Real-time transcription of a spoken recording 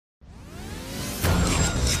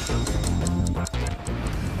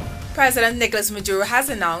President Nicolas Maduro has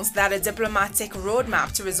announced that a diplomatic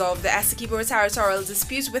roadmap to resolve the Essequibo territorial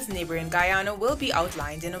dispute with neighboring Guyana will be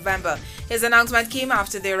outlined in November. His announcement came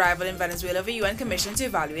after the arrival in Venezuela of a UN commission to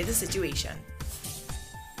evaluate the situation.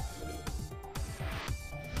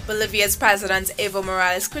 Bolivia's President Evo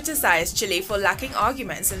Morales criticized Chile for lacking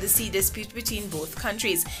arguments in the sea dispute between both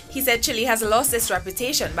countries. He said Chile has lost its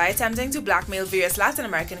reputation by attempting to blackmail various Latin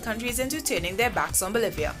American countries into turning their backs on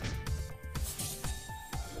Bolivia.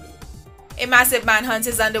 A massive manhunt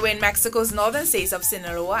is underway in Mexico's northern states of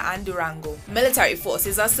Sinaloa and Durango. Military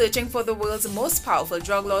forces are searching for the world's most powerful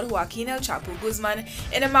drug lord Joaquin El Chapo Guzman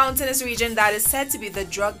in a mountainous region that is said to be the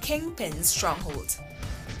drug kingpin's stronghold.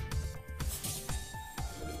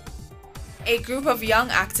 A group of young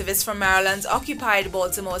activists from Maryland occupied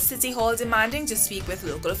Baltimore City Hall demanding to speak with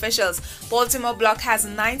local officials. Baltimore bloc has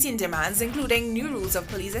 19 demands, including new rules of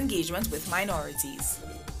police engagement with minorities.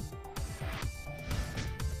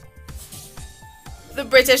 The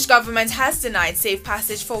British government has denied safe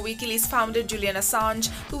passage for WikiLeaks founder Julian Assange,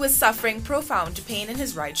 who is suffering profound pain in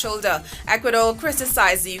his right shoulder. Ecuador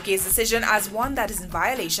criticized the UK's decision as one that is in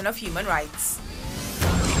violation of human rights.